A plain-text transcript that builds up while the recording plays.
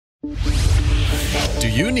Do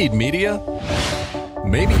you need media?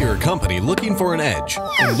 Maybe you're a company looking for an edge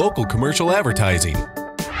in local commercial advertising.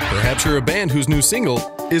 Perhaps you're a band whose new single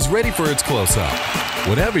is ready for its close-up.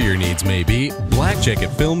 Whatever your needs may be, Black Jacket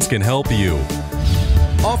Films can help you.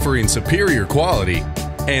 Offering superior quality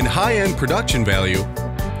and high-end production value,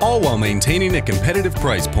 all while maintaining a competitive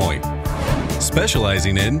price point.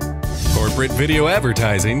 Specializing in corporate video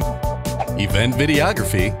advertising, event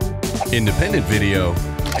videography, independent video,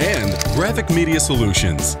 and graphic media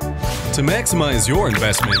solutions. To maximize your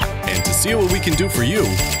investment and to see what we can do for you,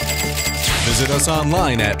 visit us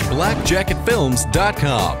online at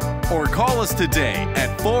blackjacketfilms.com or call us today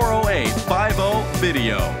at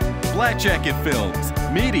 408-50-VIDEO. Black Jacket Films,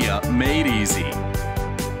 media made easy.